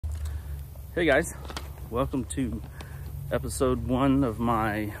Hey guys, welcome to episode 1 of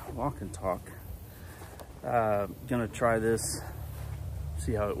my walk and talk. Gonna try this,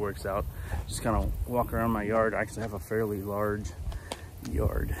 see how it works out. Just kind of walk around my yard. I actually have a fairly large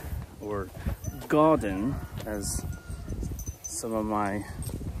yard, or garden, as some of my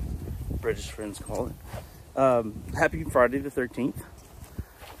British friends call it. Happy Friday the 13th.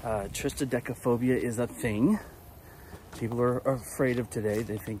 Triskaidekaphobia is a thing. People are afraid of today.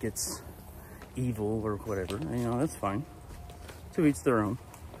 They think it's evil or whatever. You know, that's fine. To each their own.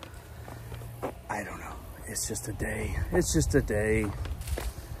 I don't know. It's just a day. It's just a day.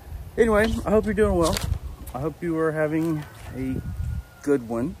 Anyway, I hope you're doing well. I hope you are having a good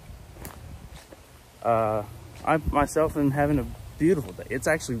one. I myself am having a beautiful day. It's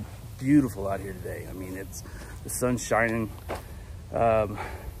actually beautiful out here today. I mean, the sun's shining. The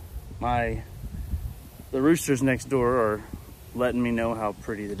roosters next door are letting me know how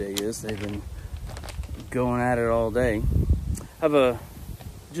pretty the day is. They've been going at it all day. I have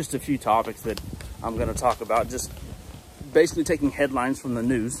just a few topics that I'm going to talk about, just basically taking headlines from the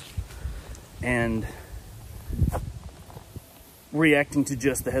news and reacting to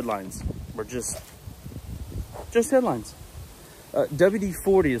just the headlines, or just headlines.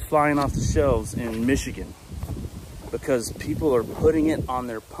 WD-40 is flying off the shelves in Michigan because people are putting it on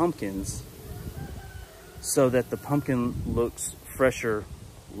their pumpkins so that the pumpkin looks fresher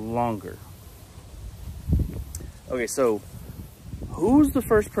longer. Okay, so who's the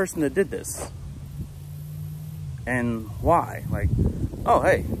first person that did this? And why? Like, oh,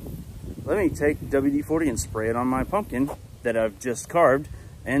 hey, let me take WD-40 and spray it on my pumpkin that I've just carved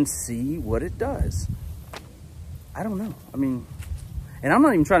and see what it does. I don't know. I mean, and I'm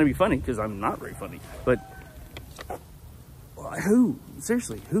not even trying to be funny, because I'm not very funny, but who?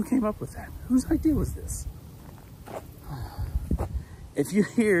 Seriously, who came up with that? Whose idea was this? If you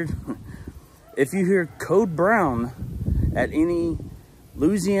hear Code Brown at any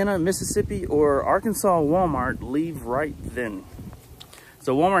Louisiana, Mississippi, or Arkansas Walmart, leave right then.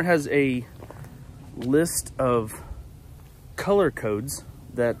 So Walmart has a list of color codes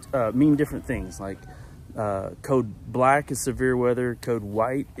that mean different things. Like code black is severe weather, code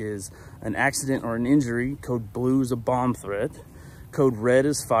white is an accident or an injury, code blue is a bomb threat, code red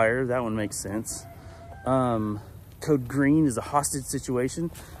is fire, that one makes sense. Code green is a hostage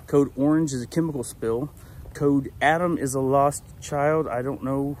situation. Code orange is a chemical spill. Code Adam is a lost child. I don't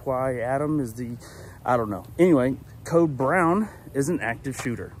know why Adam is I don't know. Anyway, code brown is an active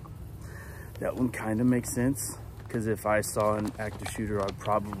shooter. That one kind of makes sense, because if I saw an active shooter, I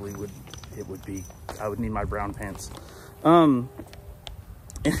probably I would need my brown pants.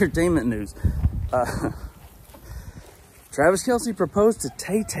 Entertainment news. Travis Kelce proposed to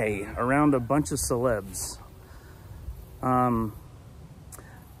Tay-Tay around a bunch of celebs.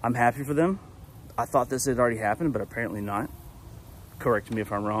 I'm happy for them. I thought this had already happened, but apparently not. Correct me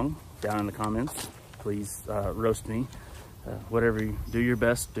if I'm wrong down in the comments. Please roast me. Whatever you do, your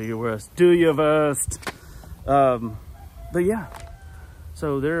best, do your worst, do your best. But yeah,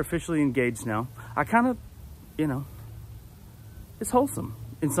 so they're officially engaged now. I kind of, you know, it's wholesome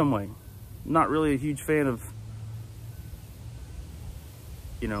in some way. Not really a huge fan of,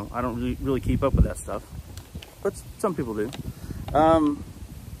 you know, I don't really keep up with that stuff, but some people do.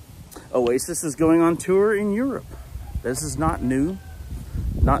 Oasis is going on tour in Europe. This is not new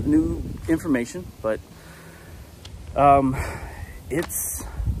information, but it's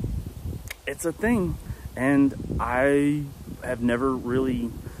a thing, and I have never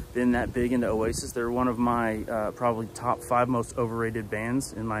really been that big into Oasis. They're one of my probably top 5 most overrated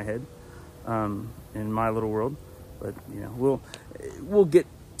bands in my head, in my little world. But you know, we'll get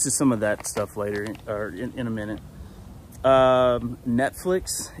to some of that stuff later, or in a minute.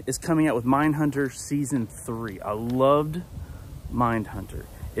 Netflix is coming out with Mindhunter season 3. I loved Mindhunter.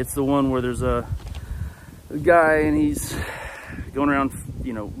 It's the one where there's a guy and he's going around,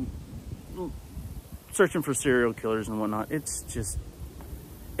 you know, searching for serial killers and whatnot. It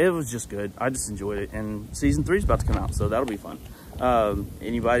was just good. I just enjoyed it. And season 3 is about to come out, so that'll be fun.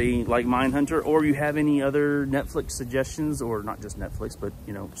 Anybody like Mindhunter, or you have any other Netflix suggestions, or not just Netflix, but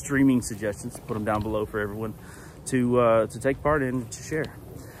you know, streaming suggestions, put them down below for everyone to take part in, to share.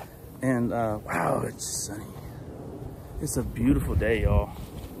 And wow, it's sunny. It's a beautiful day, y'all.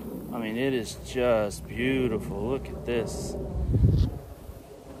 I mean, it is just beautiful. Look at this.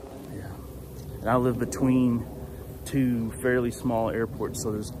 Yeah. And I live between 2 fairly small airports,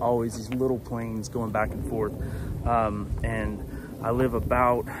 so there's always these little planes going back and forth. And I live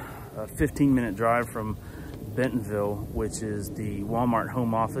about a 15-minute drive from Bentonville, which is the Walmart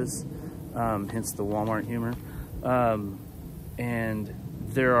home office, hence the Walmart humor. And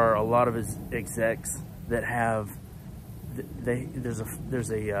there are a lot of execs that have, there's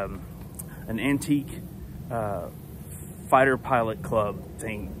an antique fighter pilot club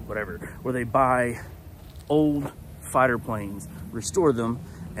thing, whatever, where they buy old fighter planes, restore them,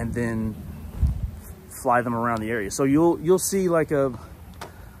 and then fly them around the area. So you'll see like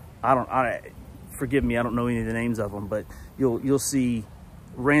forgive me, I don't know any of the names of them, but you'll see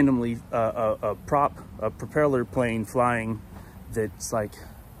randomly a propeller plane flying that's like,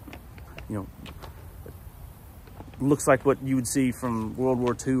 you know, looks like what you would see from World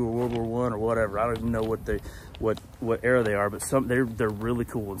War II or World War I or whatever. I don't even know what era they are, but they're really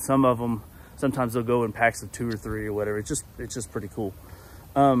cool. And some of them, sometimes they'll go in packs of 2 or 3 or whatever. It's just pretty cool.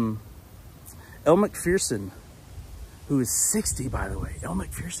 Elle McPherson, who is 60, by the way. Elle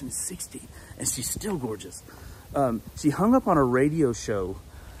McPherson is 60, and she's still gorgeous. She hung up on a radio show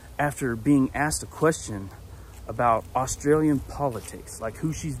after being asked a question about Australian politics, like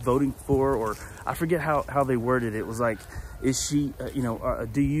who she's voting for, or I forget how they worded it. It was like, is she,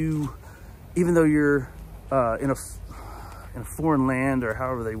 do you, even though you're in a foreign land, or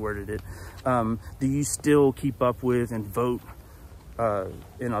however they worded it, do you still keep up with and vote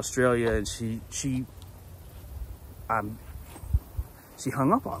in Australia? And she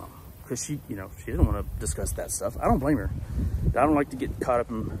hung up on him because she didn't want to discuss that stuff. I don't blame her. I don't like to get caught up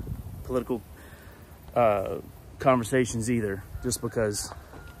in political conversations either, just because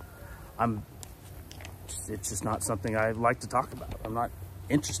it's just not something I like to talk about. I'm not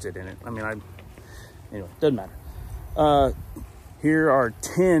interested in it. I mean, anyway, doesn't matter. Here are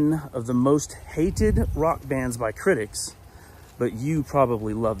 10 of the most hated rock bands by critics, but you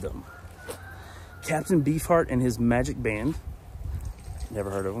probably love them. Captain Beefheart and his Magic Band. Never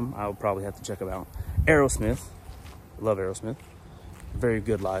heard of them. I'll probably have to check them out. Aerosmith. Love Aerosmith. Very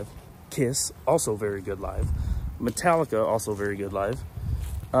good live. Kiss, also very good live. Metallica, also very good live.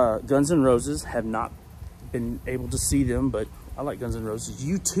 Guns N' Roses, have not been able to see them, but I like Guns N' Roses.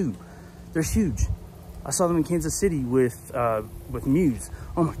 U2, they're huge. I saw them in Kansas City with Muse.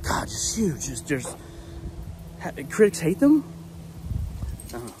 Oh my God, just huge. Critics hate them?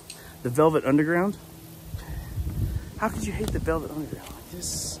 The Velvet Underground. How could you hate the Velvet Underground? Like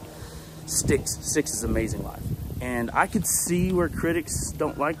this, Styx is amazing live. And I could see where critics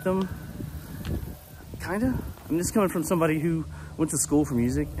don't like them, kinda. I'm just coming from somebody who went to school for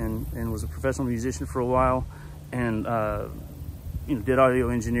music and was a professional musician for a while, and did audio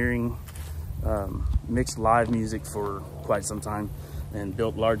engineering, mixed live music for quite some time, and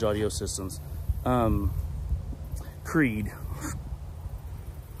built large audio systems. Creed.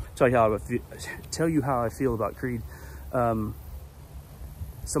 Tell you how I feel about Creed.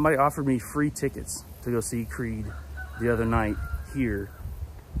 Somebody offered me free tickets to go see Creed the other night here.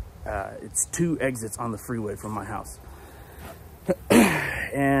 It's 2 exits on the freeway from my house.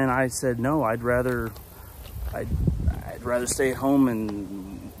 And I said, no, I'd rather stay at home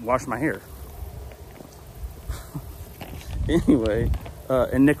and wash my hair. Anyway,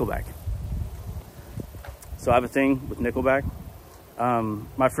 and Nickelback. So I have a thing with Nickelback.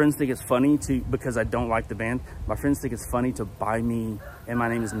 My friends think it's funny because I don't like the band. My friends think it's funny to buy me, and my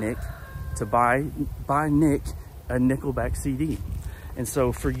name is Nick, to buy Nick a Nickelback CD. And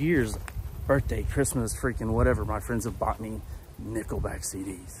so for years, birthday, Christmas, freaking whatever, my friends have bought me Nickelback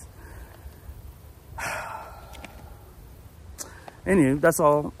CDs. Anyway, that's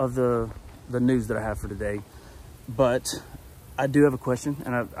all of the news that I have for today. But I do have a question,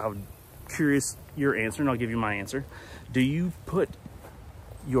 and I'm curious your answer, and I'll give you my answer. Do you put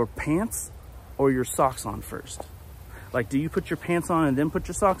your pants or your socks on first? Like, do you put your pants on and then put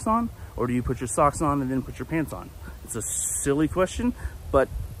your socks on? Or do you put your socks on and then put your pants on? It's a silly question, but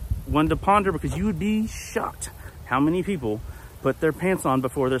one to ponder, because you would be shocked how many people put their pants on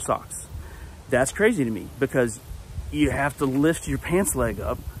before their socks. That's crazy to me, because you have to lift your pants leg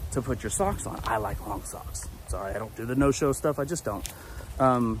up to put your socks on. I like long socks. Sorry, I don't do the no-show stuff. I just don't.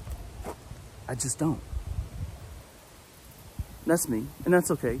 I just don't. That's me, and that's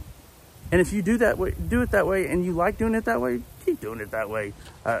okay. And if you do it that way, and you like doing it that way, keep doing it that way.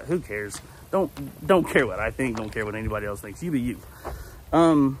 Who cares? Don't care what I think. Don't care what anybody else thinks. You be you.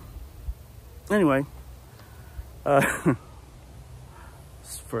 Anyway, as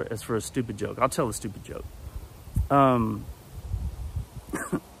for a stupid joke, I'll tell a stupid joke.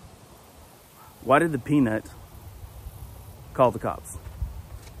 Why did the peanut call the cops?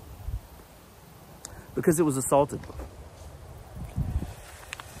 Because it was assaulted.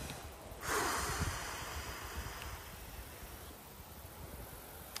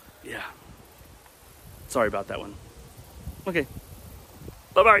 Yeah. Sorry about that one. Okay.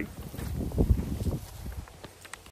 Bye-bye.